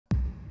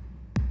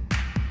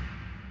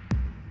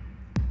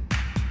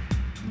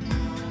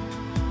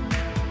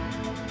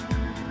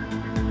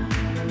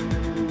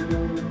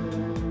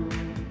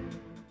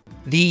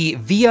The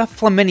Via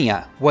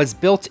Flaminia was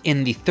built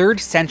in the 3rd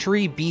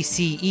century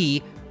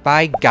BCE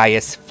by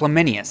Gaius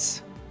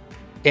Flaminius.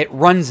 It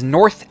runs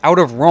north out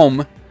of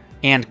Rome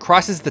and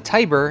crosses the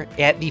Tiber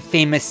at the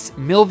famous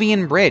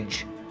Milvian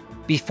Bridge,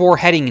 before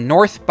heading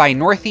north by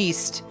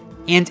northeast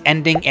and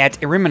ending at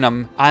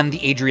Ariminum on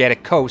the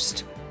Adriatic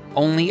coast,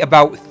 only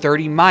about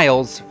 30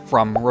 miles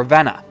from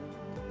Ravenna.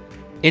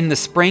 In the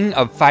spring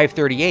of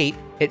 538,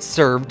 it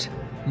served,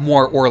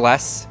 more or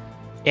less,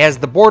 as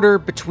the border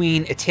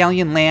between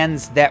Italian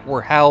lands that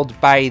were held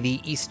by the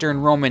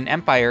Eastern Roman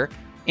Empire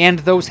and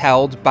those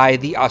held by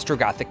the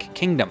Ostrogothic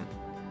kingdom.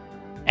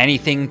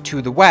 Anything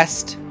to the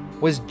west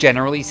was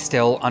generally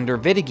still under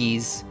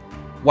Vitiges,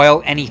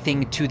 while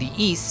anything to the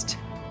east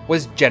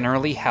was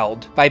generally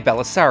held by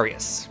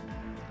Belisarius.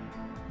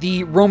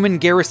 The Roman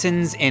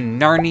garrisons in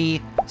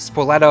Narni,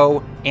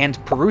 Spoleto,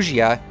 and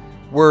Perugia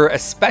were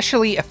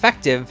especially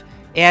effective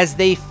as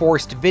they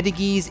forced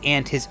Vitiges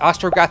and his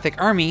Ostrogothic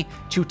army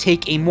to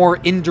take a more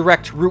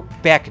indirect route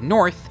back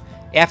north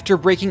after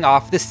breaking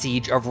off the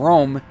siege of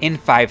Rome in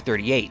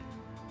 538.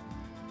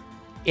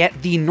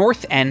 At the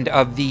north end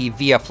of the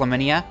Via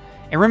Flaminia,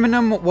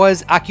 Ariminum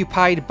was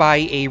occupied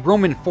by a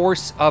Roman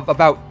force of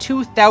about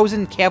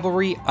 2,000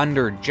 cavalry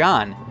under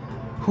John,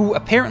 who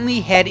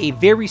apparently had a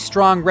very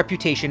strong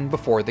reputation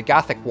before the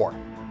Gothic War.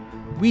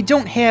 We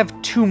don't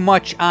have too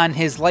much on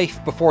his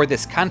life before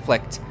this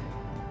conflict,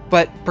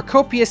 but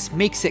Procopius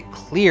makes it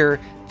clear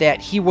that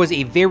he was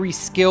a very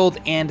skilled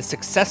and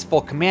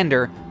successful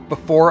commander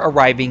before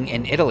arriving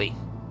in Italy.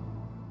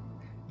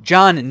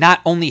 John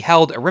not only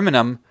held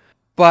Ariminum,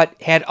 but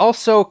had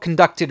also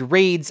conducted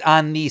raids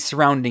on the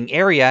surrounding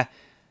area,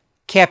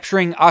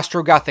 capturing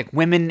Ostrogothic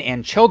women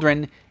and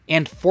children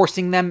and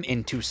forcing them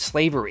into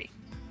slavery.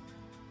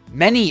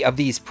 Many of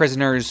these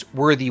prisoners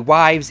were the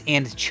wives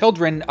and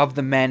children of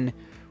the men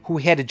who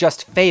had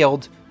just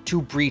failed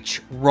to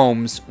breach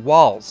Rome's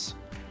walls.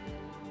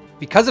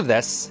 Because of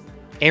this,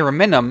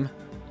 Ariminum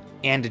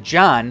and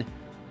John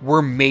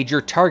were major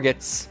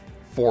targets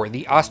for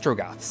the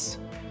Ostrogoths.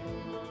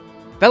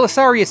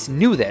 Belisarius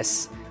knew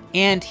this,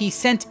 and he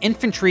sent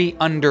infantry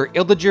under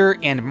Ildiger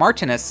and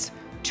Martinus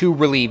to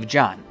relieve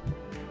John.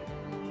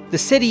 The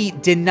city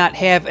did not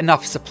have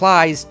enough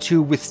supplies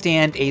to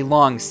withstand a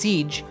long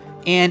siege,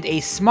 and a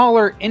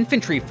smaller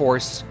infantry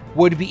force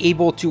would be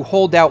able to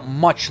hold out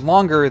much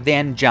longer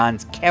than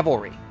John's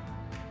cavalry.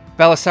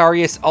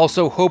 Belisarius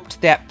also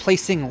hoped that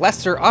placing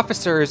lesser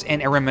officers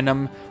in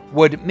Ariminum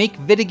would make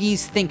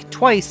Vitiges think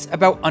twice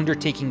about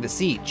undertaking the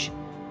siege.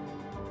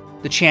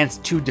 The chance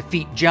to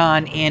defeat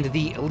John and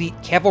the elite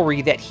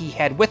cavalry that he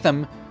had with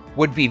him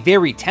would be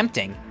very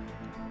tempting,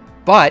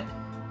 but,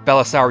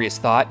 Belisarius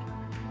thought,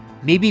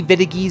 maybe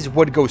Vitiges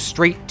would go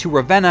straight to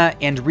Ravenna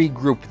and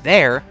regroup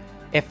there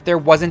if there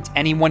wasn't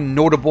anyone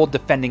notable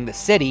defending the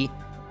city,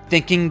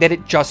 thinking that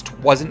it just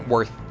wasn't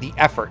worth the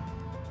effort.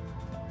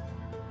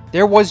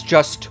 There was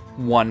just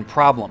one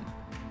problem.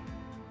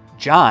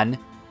 John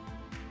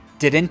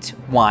didn't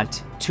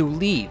want to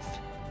leave.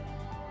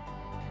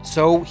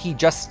 So he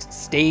just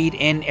stayed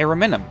in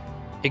Ariminum,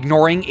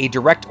 ignoring a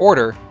direct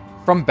order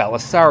from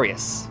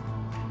Belisarius.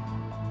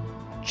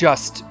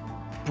 Just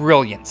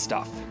brilliant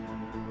stuff.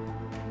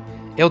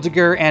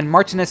 Ildiger and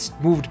Martinus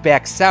moved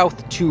back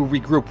south to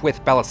regroup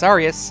with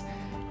Belisarius,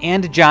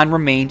 and John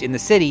remained in the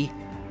city,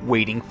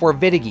 waiting for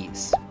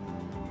Vitiges.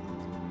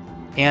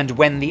 And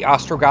when the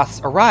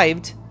Ostrogoths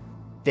arrived,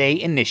 they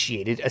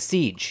initiated a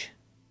siege.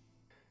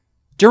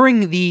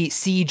 During the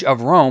siege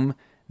of Rome,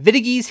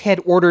 Vitiges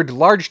had ordered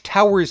large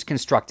towers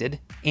constructed,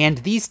 and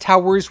these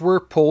towers were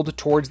pulled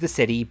towards the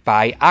city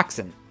by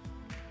oxen.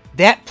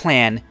 That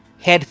plan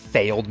had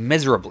failed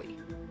miserably.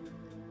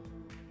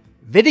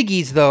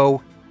 Vitiges,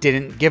 though,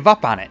 didn't give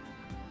up on it.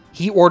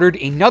 He ordered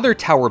another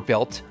tower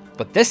built,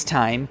 but this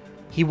time,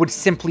 he would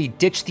simply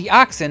ditch the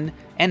oxen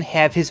and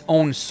have his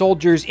own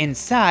soldiers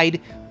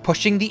inside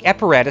pushing the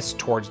apparatus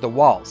towards the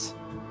walls.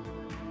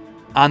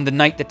 On the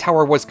night the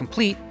tower was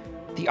complete,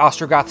 the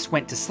Ostrogoths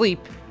went to sleep,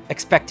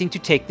 expecting to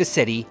take the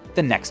city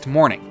the next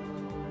morning.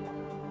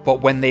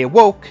 But when they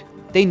awoke,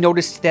 they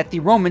noticed that the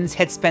Romans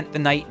had spent the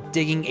night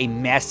digging a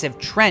massive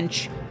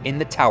trench in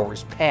the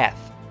tower's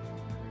path.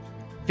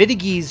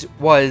 Vitiges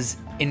was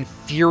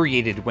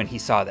infuriated when he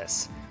saw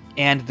this,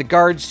 and the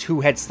guards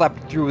who had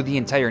slept through the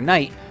entire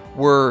night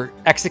were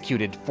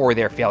executed for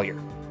their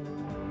failure.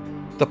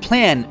 The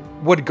plan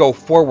would go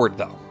forward,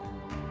 though.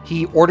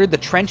 He ordered the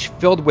trench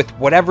filled with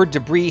whatever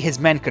debris his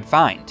men could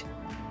find.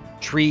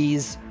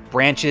 Trees,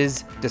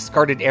 branches,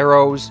 discarded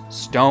arrows,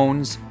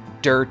 stones,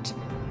 dirt,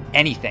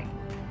 anything.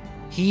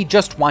 He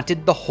just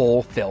wanted the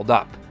hole filled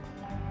up.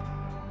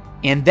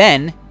 And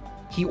then,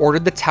 he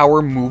ordered the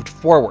tower moved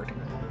forward.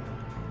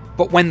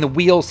 But when the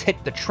wheels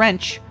hit the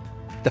trench,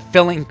 the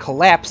filling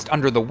collapsed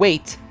under the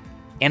weight,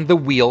 and the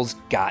wheels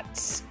got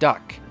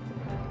stuck.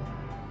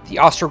 The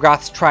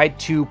Ostrogoths tried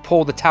to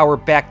pull the tower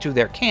back to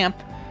their camp,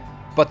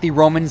 but the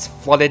Romans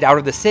flooded out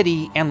of the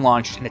city and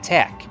launched an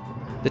attack.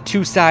 The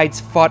two sides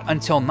fought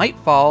until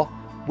nightfall,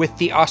 with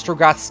the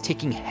Ostrogoths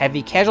taking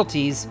heavy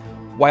casualties,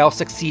 while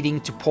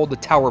succeeding to pull the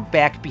tower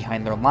back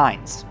behind their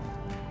lines.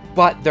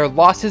 But their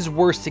losses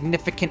were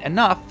significant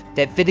enough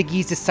that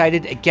Vitiges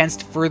decided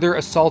against further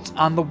assaults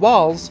on the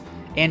walls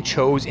and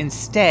chose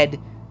instead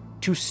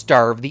to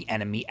starve the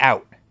enemy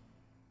out.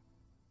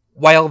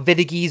 While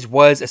Vitiges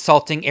was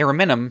assaulting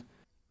Ariminum,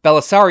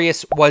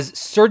 Belisarius was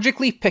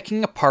surgically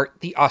picking apart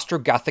the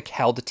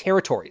Ostrogothic-held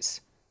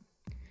territories.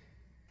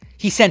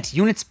 He sent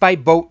units by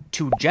boat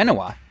to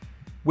Genoa,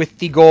 with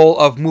the goal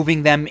of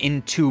moving them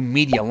into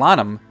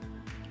Mediolanum,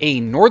 a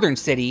northern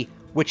city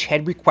which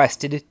had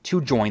requested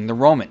to join the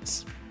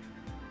Romans.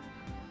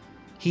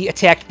 He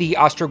attacked the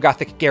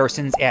Ostrogothic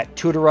garrisons at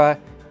Tudora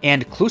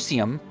and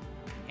Clusium,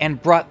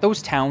 and brought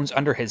those towns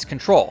under his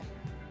control.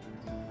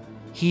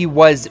 He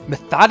was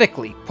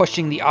methodically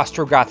pushing the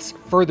Ostrogoths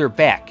further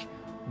back,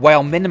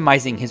 while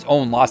minimizing his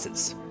own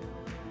losses.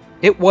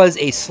 It was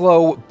a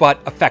slow but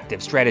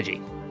effective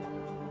strategy.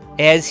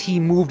 As he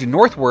moved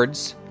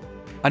northwards,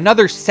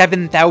 another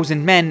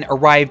 7,000 men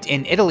arrived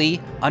in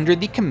Italy under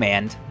the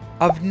command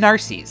of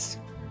Narses.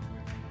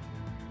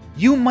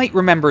 You might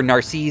remember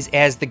Narses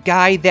as the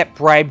guy that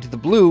bribed the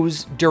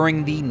Blues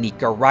during the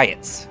Nika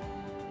riots.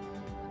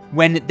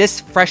 When this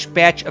fresh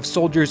batch of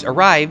soldiers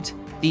arrived,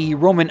 the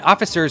Roman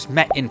officers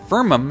met in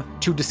Firmum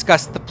to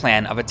discuss the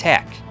plan of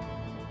attack.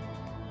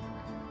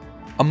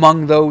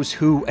 Among those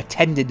who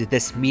attended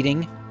this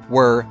meeting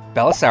were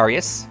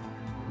Belisarius,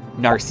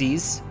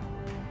 Narses,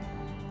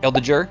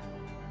 Ildiger,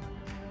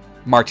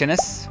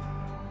 Martinus,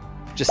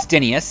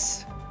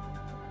 Justinius,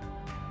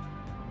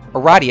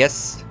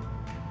 Arradius,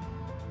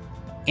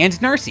 and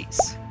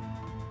Narses.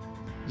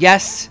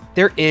 Yes,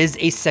 there is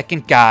a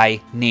second guy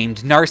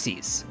named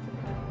Narses,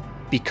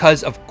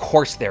 because of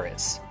course there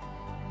is.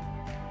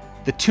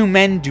 The two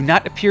men do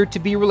not appear to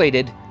be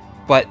related,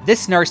 but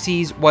this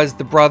Narses was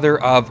the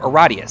brother of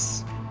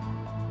Arradius.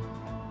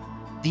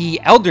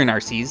 The elder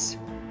Narses,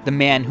 the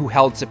man who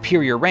held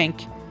superior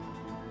rank,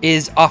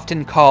 is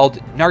often called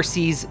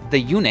Narses the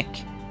Eunuch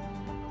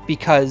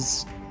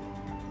because,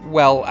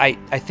 well, I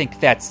think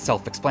that's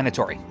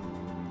self-explanatory.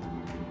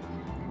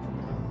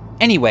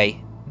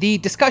 Anyway, the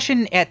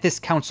discussion at this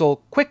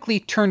council quickly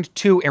turned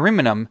to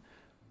Ariminum,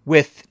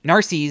 with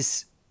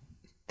Narses,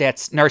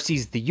 that's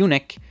Narses the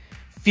Eunuch,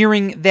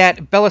 fearing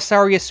that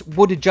Belisarius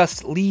would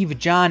just leave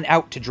John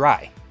out to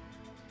dry.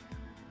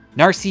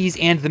 Narses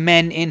and the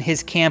men in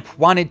his camp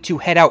wanted to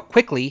head out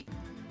quickly,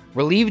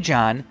 relieve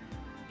John,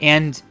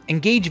 and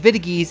engage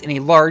Vitiges in a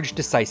large,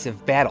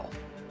 decisive battle.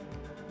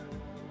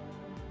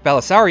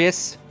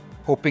 Belisarius,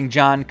 hoping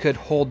John could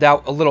hold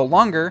out a little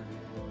longer,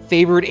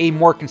 favored a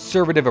more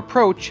conservative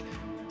approach,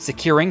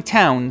 securing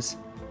towns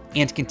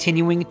and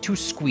continuing to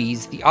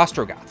squeeze the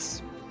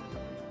Ostrogoths.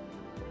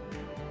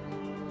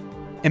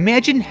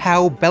 Imagine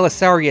how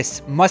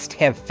Belisarius must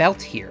have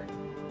felt here.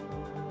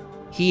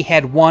 He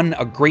had won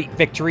a great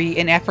victory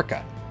in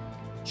Africa.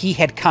 He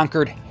had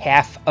conquered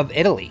half of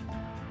Italy.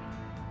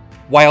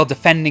 While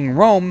defending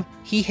Rome,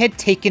 he had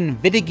taken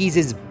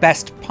Vitiges'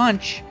 best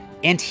punch,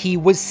 and he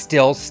was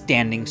still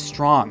standing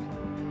strong.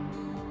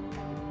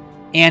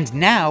 And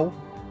now,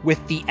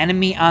 with the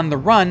enemy on the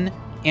run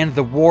and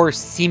the war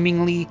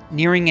seemingly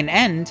nearing an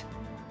end,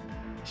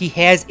 he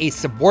has a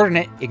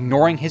subordinate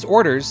ignoring his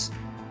orders,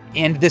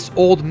 and this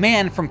old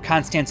man from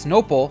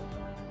Constantinople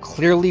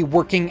clearly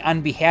working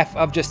on behalf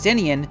of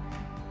Justinian,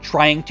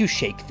 trying to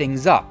shake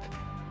things up.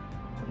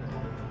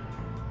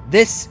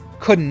 This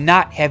could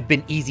not have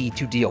been easy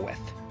to deal with.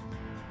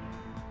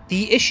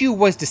 The issue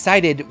was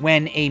decided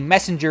when a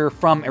messenger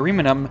from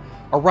Ariminum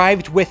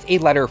arrived with a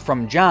letter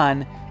from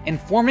John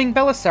informing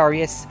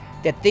Belisarius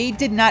that they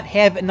did not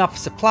have enough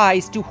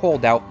supplies to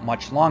hold out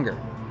much longer.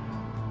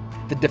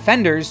 The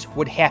defenders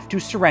would have to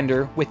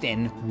surrender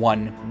within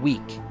 1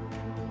 week.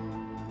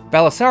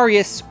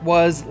 Belisarius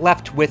was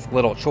left with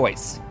little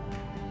choice.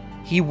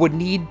 He would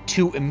need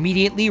to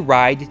immediately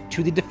ride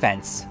to the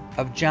defense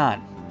of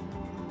John.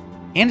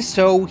 And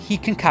so he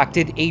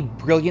concocted a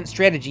brilliant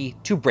strategy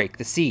to break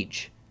the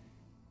siege.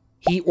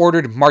 He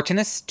ordered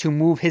Martinus to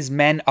move his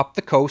men up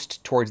the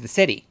coast towards the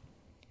city.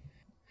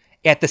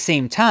 At the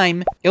same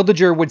time,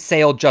 Ildiger would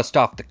sail just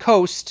off the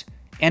coast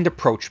and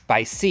approach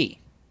by sea.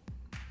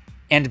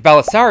 And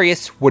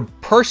Belisarius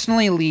would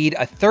personally lead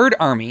a third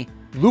army,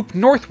 loop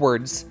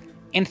northwards,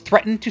 and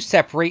threaten to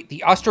separate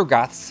the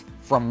Ostrogoths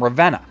from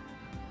Ravenna.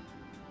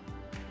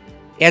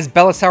 As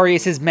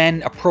Belisarius'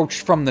 men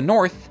approached from the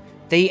north,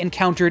 they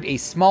encountered a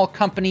small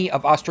company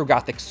of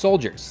Ostrogothic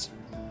soldiers.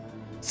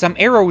 Some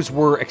arrows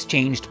were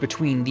exchanged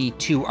between the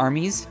two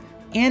armies,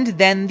 and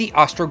then the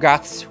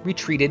Ostrogoths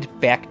retreated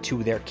back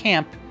to their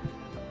camp,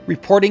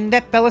 reporting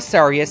that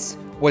Belisarius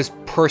was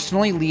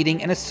personally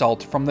leading an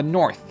assault from the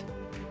north.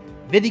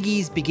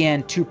 Vitiges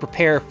began to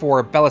prepare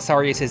for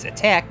Belisarius'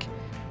 attack,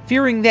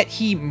 fearing that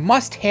he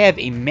must have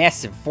a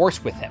massive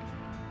force with him.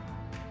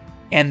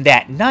 And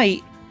that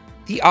night,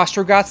 the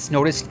Ostrogoths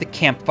noticed the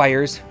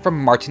campfires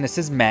from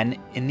Martinus' men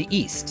in the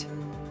east.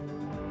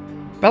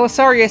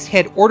 Belisarius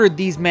had ordered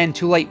these men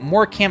to light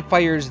more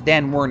campfires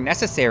than were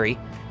necessary,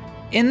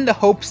 in the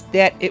hopes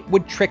that it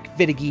would trick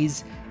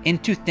Vitiges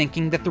into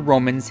thinking that the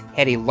Romans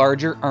had a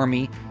larger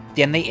army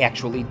than they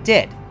actually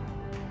did.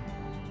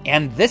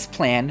 And this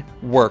plan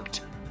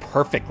worked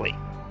perfectly.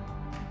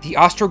 The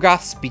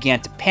Ostrogoths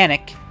began to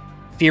panic,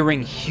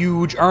 fearing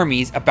huge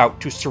armies about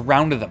to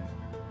surround them.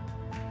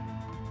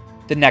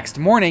 The next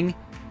morning,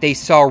 they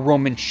saw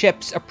Roman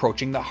ships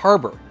approaching the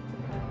harbor.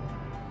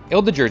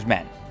 Ildiger's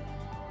men.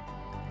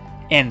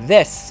 And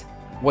this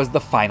was the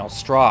final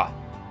straw.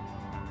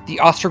 The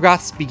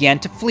Ostrogoths began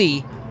to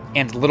flee,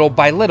 and little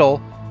by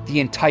little, the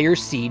entire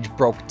siege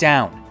broke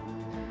down.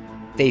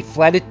 They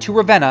fled to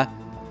Ravenna,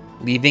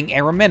 leaving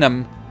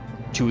Ariminum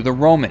to the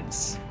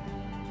Romans.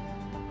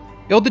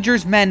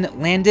 Ildiger's men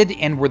landed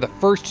and were the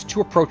first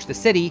to approach the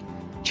city,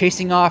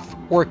 chasing off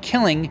or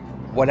killing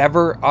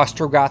whatever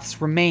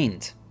Ostrogoths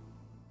remained.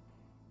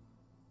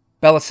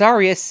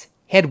 Belisarius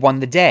had won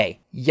the day,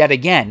 yet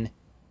again,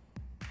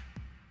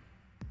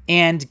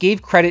 and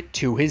gave credit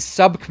to his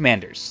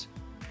sub-commanders.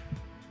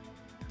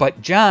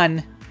 But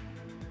John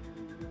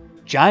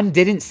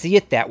didn't see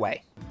it that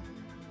way.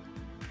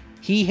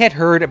 He had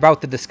heard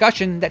about the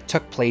discussion that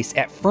took place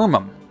at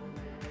Firmum,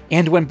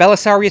 and when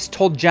Belisarius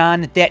told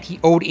John that he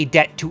owed a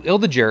debt to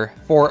Ildiger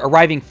for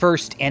arriving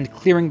first and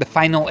clearing the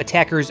final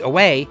attackers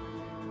away,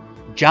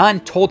 John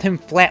told him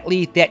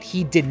flatly that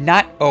he did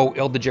not owe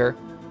Ildiger,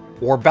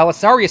 or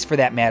Belisarius for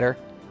that matter,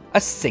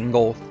 a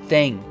single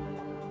thing.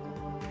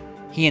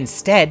 He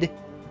instead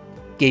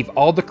gave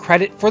all the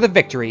credit for the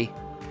victory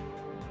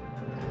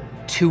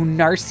to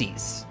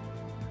Narses.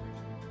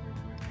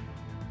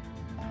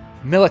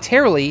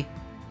 Militarily,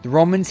 the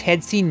Romans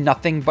had seen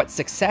nothing but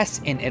success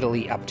in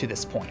Italy up to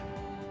this point.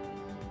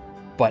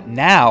 But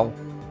now,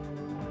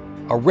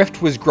 a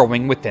rift was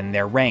growing within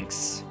their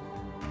ranks.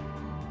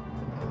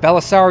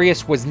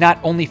 Belisarius was not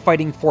only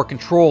fighting for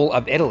control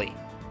of Italy,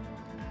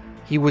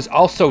 he was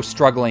also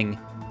struggling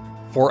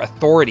for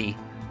authority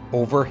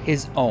over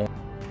his own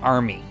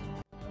army.